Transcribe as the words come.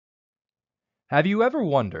Have you ever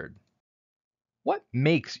wondered what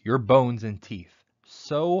makes your bones and teeth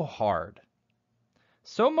so hard?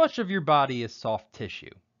 So much of your body is soft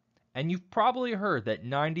tissue, and you've probably heard that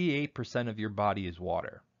 98% of your body is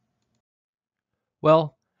water.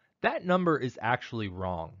 Well, that number is actually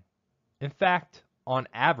wrong. In fact, on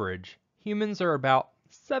average, humans are about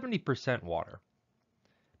 70% water.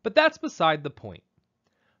 But that's beside the point.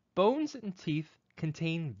 Bones and teeth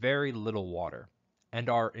contain very little water and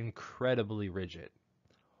are incredibly rigid.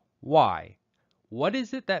 Why? What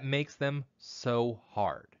is it that makes them so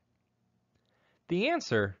hard? The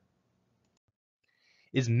answer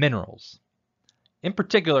is minerals. In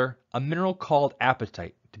particular, a mineral called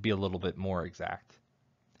apatite, to be a little bit more exact.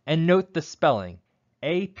 And note the spelling,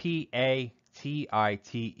 Apatite.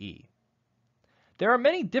 There are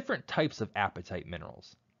many different types of apatite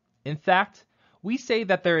minerals. In fact, we say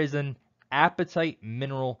that there is an apatite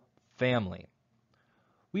mineral family.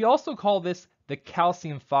 We also call this the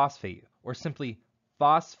calcium phosphate, or simply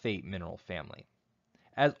phosphate mineral family,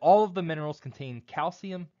 as all of the minerals contain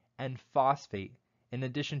calcium and phosphate in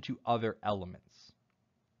addition to other elements.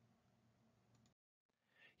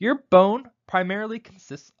 Your bone primarily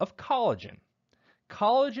consists of collagen.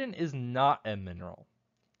 Collagen is not a mineral.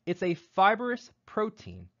 It's a fibrous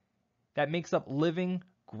protein that makes up living,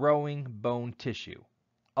 growing bone tissue,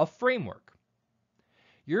 a framework.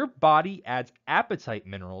 Your body adds apatite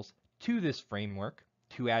minerals to this framework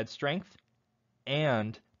to add strength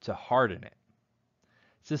and to harden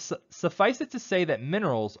it. Suffice it to say that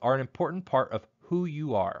minerals are an important part of who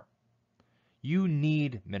you are. You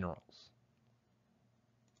need minerals.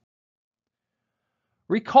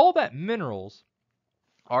 Recall that minerals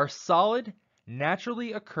are solid,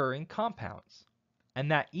 naturally occurring compounds,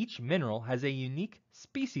 and that each mineral has a unique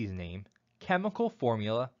species name, chemical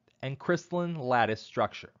formula, and crystalline lattice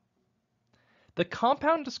structure. The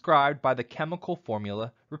compound described by the chemical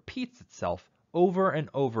formula repeats itself over and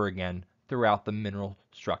over again throughout the mineral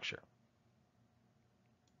structure.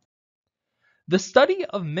 The study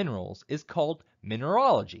of minerals is called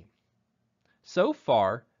mineralogy. So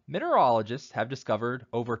far, mineralogists have discovered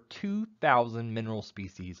over 2,000 mineral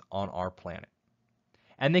species on our planet,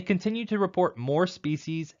 and they continue to report more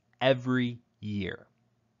species every year.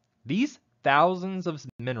 These thousands of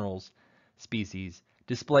minerals species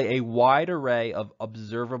display a wide array of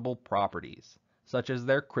observable properties, such as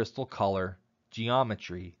their crystal color,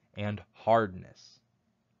 geometry, and hardness.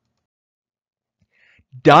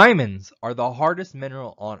 Diamonds are the hardest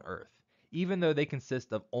mineral on Earth, even though they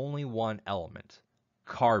consist of only one element,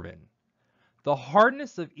 carbon. The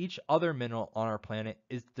hardness of each other mineral on our planet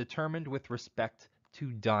is determined with respect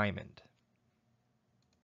to diamond.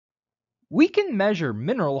 We can measure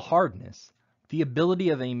mineral hardness, the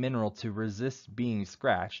ability of a mineral to resist being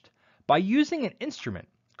scratched, by using an instrument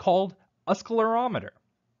called a sclerometer.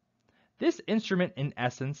 This instrument, in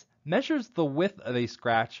essence, measures the width of a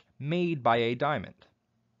scratch made by a diamond.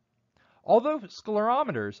 Although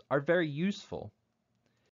sclerometers are very useful,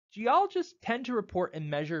 geologists tend to report and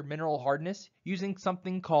measure mineral hardness using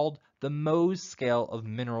something called the Mohs scale of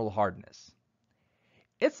mineral hardness.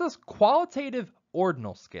 It's a qualitative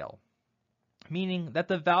ordinal scale, meaning that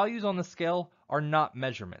the values on the scale are not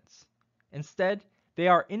measurements. Instead, they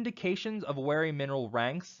are indications of where a mineral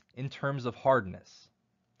ranks in terms of hardness.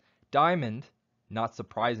 Diamond, not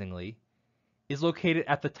surprisingly, is located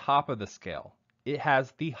at the top of the scale. It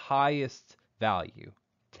has the highest value,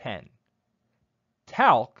 10.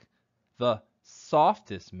 Talc, the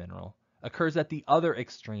softest mineral, occurs at the other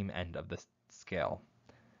extreme end of the scale.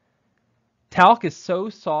 Talc is so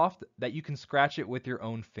soft that you can scratch it with your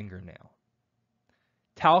own fingernail.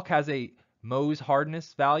 Talc has a Mohs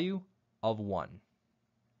hardness value of 1.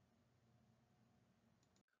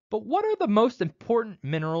 But what are the most important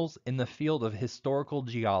minerals in the field of historical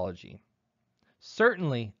geology?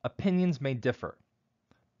 Certainly, opinions may differ,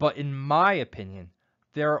 but in my opinion,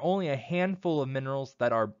 there are only a handful of minerals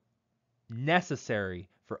that are necessary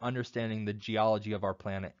for understanding the geology of our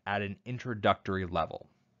planet at an introductory level.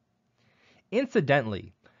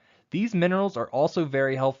 Incidentally, these minerals are also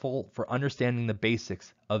very helpful for understanding the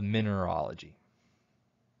basics of mineralogy.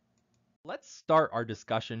 Let's start our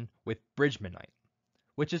discussion with bridgmanite,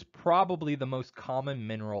 which is probably the most common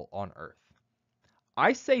mineral on Earth.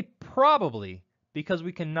 I say probably because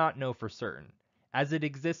we cannot know for certain, as it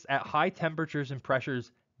exists at high temperatures and pressures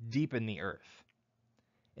deep in the Earth.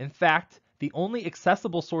 In fact, the only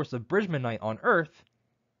accessible source of bridgmanite on Earth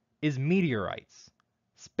is meteorites,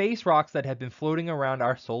 space rocks that have been floating around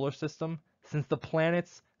our solar system since the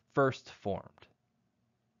planets first formed.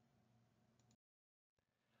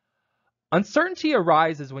 Uncertainty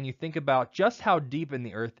arises when you think about just how deep in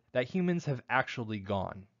the Earth that humans have actually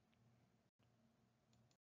gone.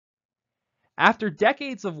 After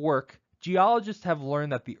decades of work, geologists have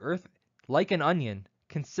learned that the Earth, like an onion,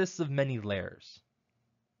 consists of many layers.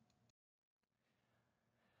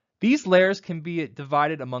 These layers can be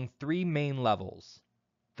divided among three main levels: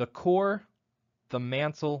 the core, the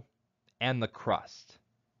mantle, and the crust.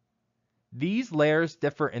 These layers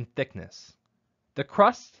differ in thickness. The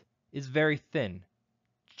crust is very thin,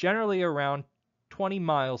 generally around 20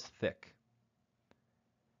 miles thick.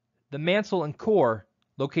 The mantle and core,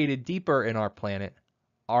 located deeper in our planet,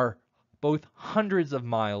 are both hundreds of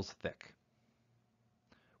miles thick.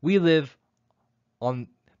 We live on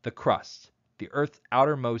the crust, the Earth's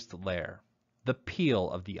outermost layer, the peel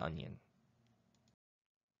of the onion.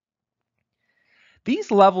 These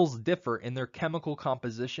levels differ in their chemical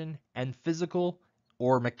composition and physical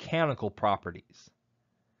or mechanical properties.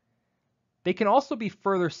 They can also be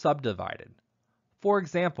further subdivided. For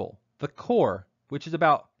example, the core, which is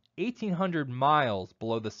about 1,800 miles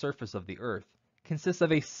below the surface of the Earth, consists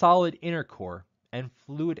of a solid inner core and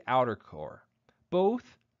fluid outer core, both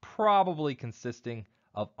probably consisting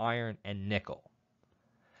of iron and nickel.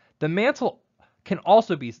 The mantle can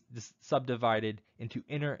also be subdivided into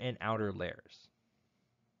inner and outer layers.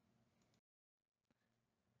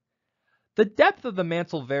 The depth of the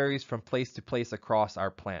mantle varies from place to place across our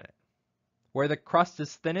planet. Where the crust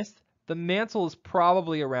is thinnest, the mantle is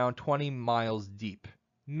probably around 20 miles deep,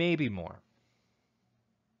 maybe more.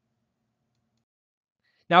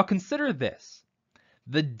 Now consider this: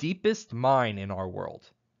 the deepest mine in our world,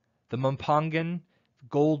 the Mpumalanga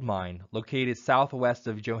gold mine located southwest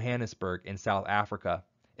of Johannesburg in South Africa,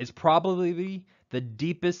 is probably the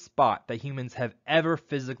deepest spot that humans have ever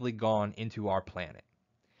physically gone into our planet.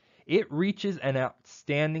 It reaches an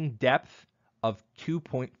outstanding depth of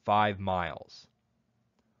 2.5 miles.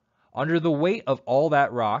 Under the weight of all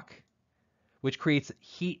that rock, which creates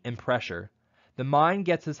heat and pressure, the mine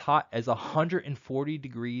gets as hot as 140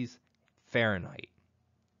 degrees Fahrenheit.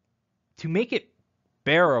 To make it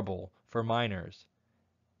bearable for miners,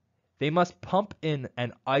 they must pump in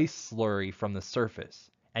an ice slurry from the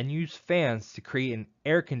surface and use fans to create an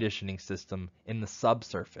air conditioning system in the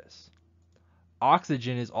subsurface.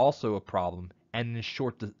 Oxygen is also a problem and in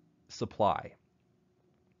short supply.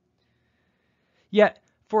 Yet,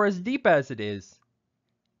 for as deep as it is,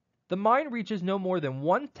 the mine reaches no more than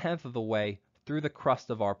 1/10 of the way through the crust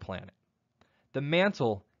of our planet. The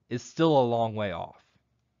mantle is still a long way off.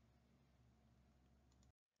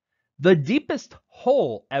 The deepest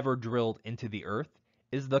hole ever drilled into the Earth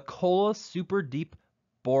is the Kola Super Deep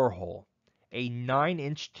Borehole, a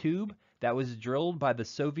 9-inch tube that was drilled by the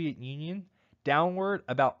Soviet Union downward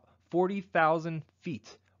about 40,000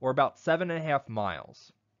 feet, or about 7.5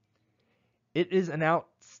 miles. It is an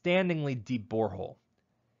outstandingly deep borehole,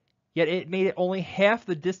 yet it made it only half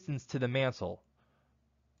the distance to the mantle,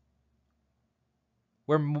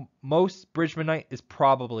 where most Bridgmanite is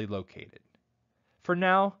probably located. For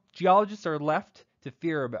now, geologists are left to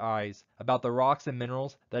theorize about the rocks and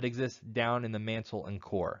minerals that exist down in the mantle and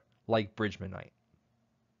core, like Bridgmanite.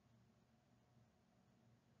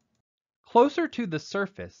 Closer to the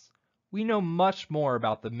surface, we know much more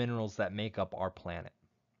about the minerals that make up our planet.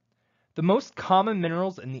 The most common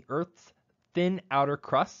minerals in the Earth's thin outer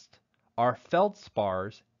crust are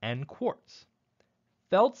feldspars and quartz.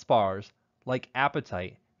 Feldspars, like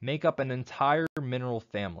apatite, make up an entire mineral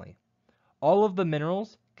family. All of the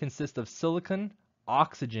minerals consist of silicon,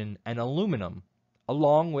 oxygen, and aluminum,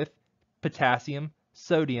 along with potassium,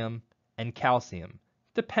 sodium, and calcium,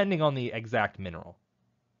 depending on the exact mineral.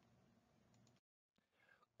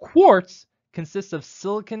 Quartz consists of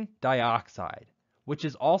silicon dioxide, which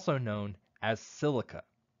is also known as silica.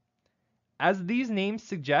 As these names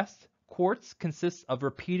suggest, quartz consists of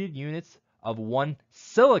repeated units of one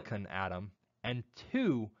silicon atom and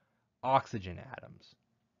two oxygen atoms.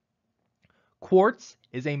 Quartz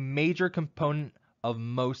is a major component of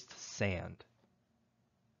most sand.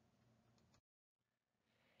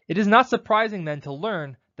 It is not surprising then to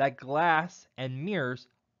learn that glass and mirrors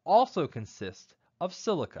also consist of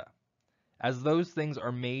silica, as those things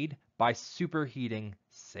are made by superheating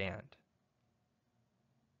sand.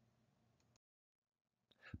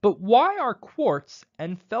 But why are quartz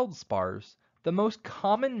and feldspars the most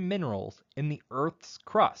common minerals in the Earth's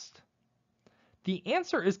crust? The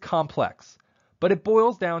answer is complex, but it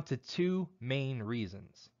boils down to two main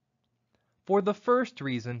reasons. For the first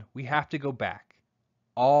reason, we have to go back,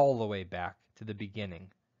 all the way back to the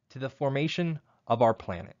beginning, to the formation of our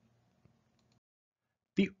planet.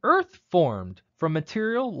 The Earth formed from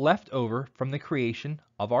material left over from the creation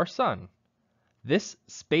of our sun. This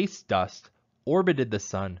space dust orbited the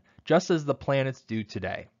sun just as the planets do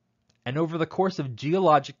today, and over the course of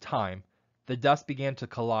geologic time, the dust began to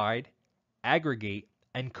collide, aggregate,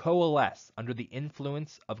 and coalesce under the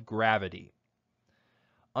influence of gravity.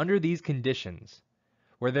 Under these conditions,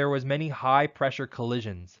 where there was many high-pressure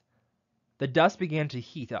collisions, the dust began to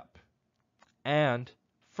heat up, and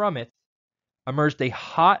from it emerged a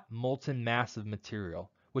hot molten mass of material,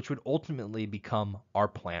 which would ultimately become our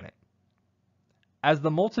planet. As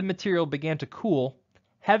the molten material began to cool,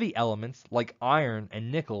 heavy elements like iron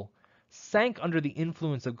and nickel sank under the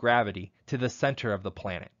influence of gravity to the center of the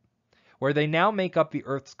planet, where they now make up the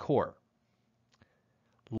Earth's core.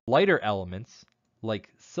 Lighter elements like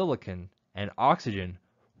silicon and oxygen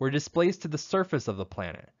were displaced to the surface of the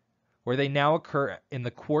planet, where they now occur in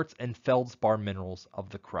the quartz and feldspar minerals of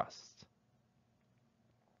the crust.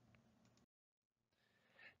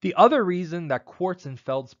 The other reason that quartz and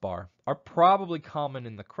feldspar are probably common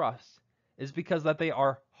in the crust is because that they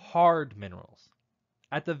are hard minerals.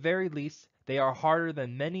 At the very least, they are harder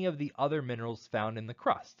than many of the other minerals found in the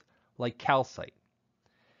crust, like calcite.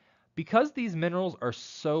 Because these minerals are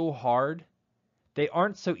so hard, they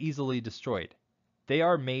aren't so easily destroyed. They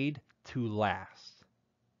are made to last.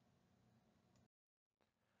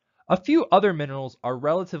 A few other minerals are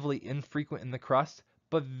relatively infrequent in the crust,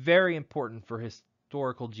 but very important for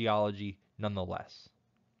historical geology nonetheless.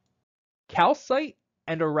 Calcite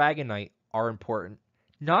and aragonite are important,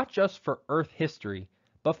 not just for Earth history,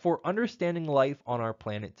 but for understanding life on our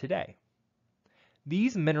planet today.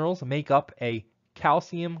 These minerals make up a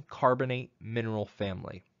calcium carbonate mineral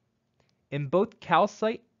family. In both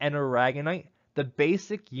calcite and aragonite, the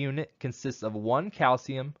basic unit consists of 1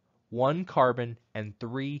 calcium, 1 carbon, and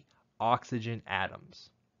 3 oxygen atoms.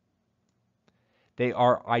 They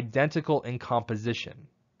are identical in composition.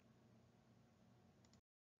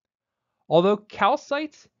 Although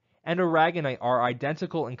calcite and aragonite are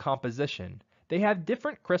identical in composition, they have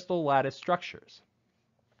different crystal lattice structures.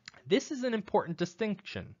 This is an important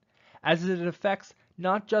distinction, as it affects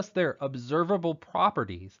not just their observable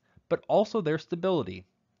properties, but also their stability.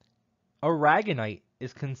 Aragonite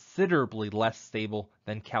is considerably less stable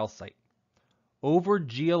than calcite. Over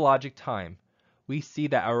geologic time, we see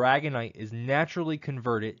that aragonite is naturally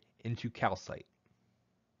converted into calcite.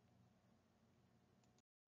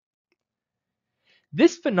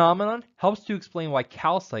 This phenomenon helps to explain why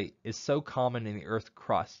calcite is so common in the Earth's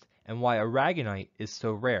crust and why aragonite is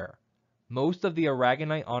so rare. Most of the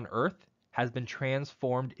aragonite on Earth has been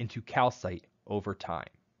transformed into calcite over time.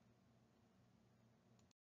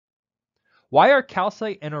 Why are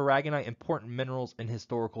calcite and aragonite important minerals in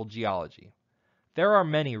historical geology? There are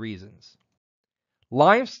many reasons.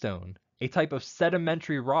 Limestone, a type of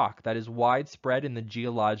sedimentary rock that is widespread in the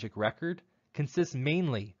geologic record, consists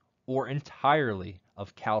mainly or entirely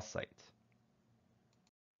of calcite.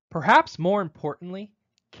 Perhaps more importantly,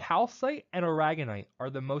 calcite and aragonite are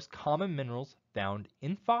the most common minerals found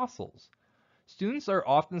in fossils. Students are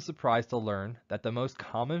often surprised to learn that the most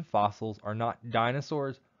common fossils are not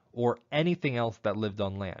dinosaurs or anything else that lived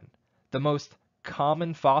on land. The most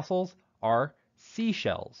common fossils are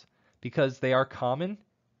seashells because they are common,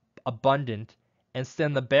 abundant, and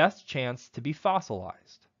stand the best chance to be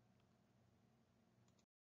fossilized.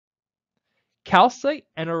 Calcite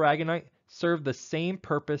and aragonite serve the same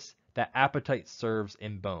purpose that apatite serves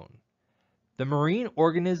in bone. The marine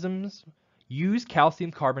organisms use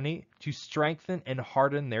calcium carbonate to strengthen and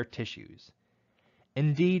harden their tissues.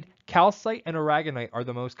 Indeed, calcite and aragonite are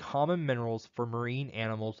the most common minerals for marine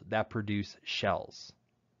animals that produce shells.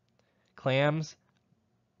 Clams,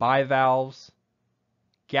 bivalves,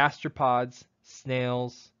 gastropods,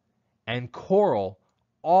 snails, and coral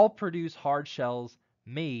all produce hard shells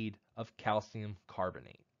made of calcium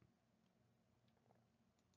carbonate.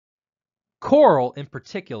 Coral, in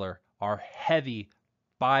particular, are heavy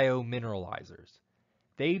biomineralizers.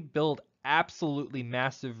 They build absolutely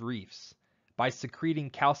massive reefs by secreting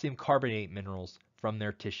calcium carbonate minerals from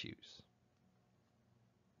their tissues.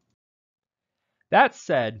 That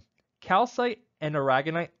said, calcite and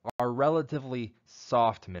aragonite are relatively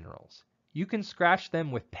soft minerals. You can scratch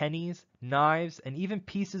them with pennies, knives, and even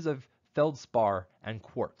pieces of feldspar and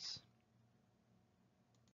quartz.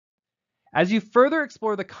 As you further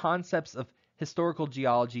explore the concepts of historical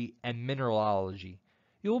geology and mineralogy,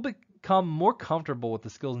 you will become more comfortable with the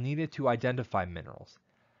skills needed to identify minerals.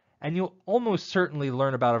 And you'll almost certainly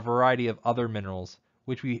learn about a variety of other minerals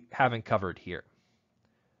which we haven't covered here.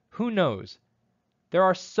 Who knows? There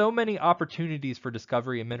are so many opportunities for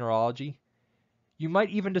discovery in mineralogy. You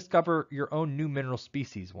might even discover your own new mineral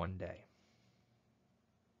species one day.